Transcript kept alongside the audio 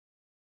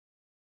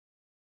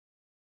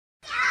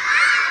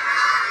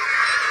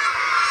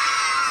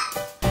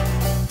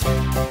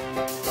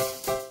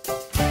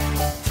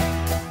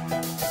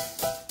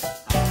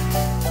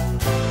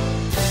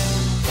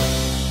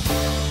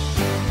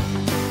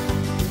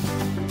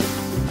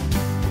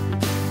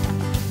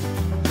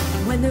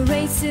When the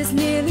race is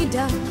nearly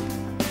done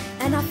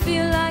and I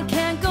feel I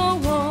can't go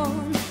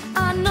on,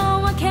 I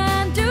know I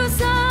can do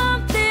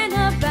something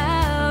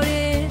about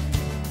it.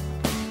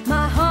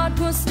 My heart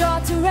will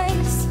start to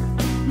race,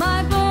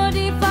 my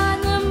body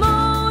find the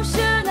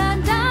motion,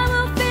 and I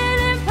will feel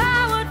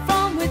empowered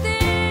from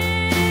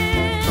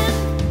within.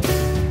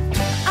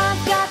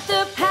 I've got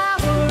the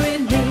power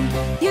in me,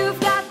 you've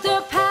got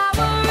the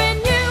power in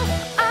you.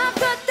 I've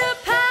got the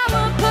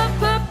power,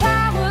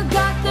 power,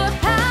 got the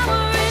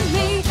power in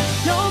me.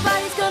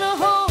 Nobody's gonna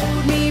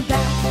hold me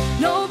back,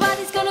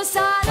 nobody's gonna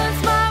silence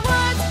my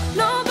words,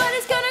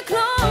 nobody's gonna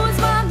close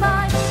my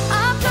mind.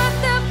 I've got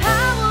the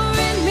power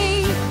in me.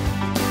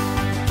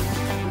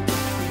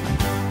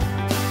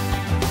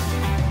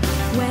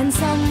 When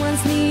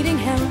someone's needing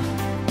help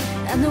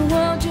and the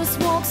world just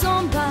walks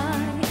on by,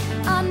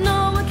 I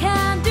know I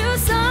can do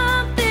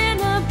something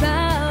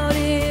about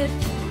it.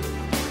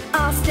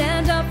 I'll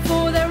stand up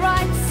for their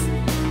rights,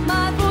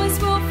 my voice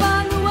will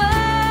find the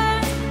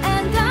words,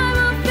 and I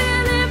will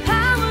feel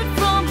empowered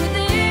from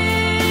within.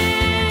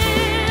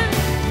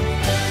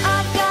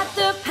 I've got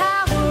the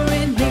power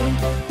in me,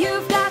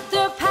 you've got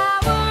the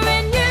power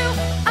in you.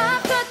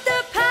 I've got the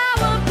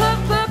power,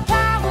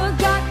 power,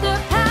 got the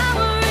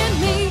power in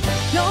me.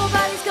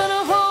 Nobody's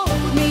gonna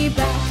hold me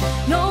back,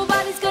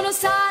 nobody's gonna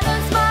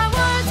silence my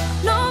words,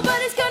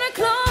 nobody's gonna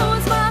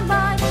close my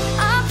mind.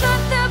 I've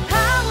got the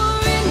power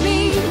in me.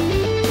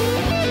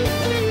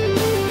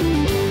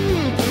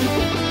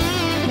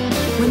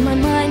 When my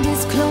mind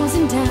is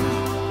closing down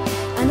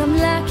and I'm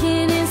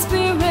lacking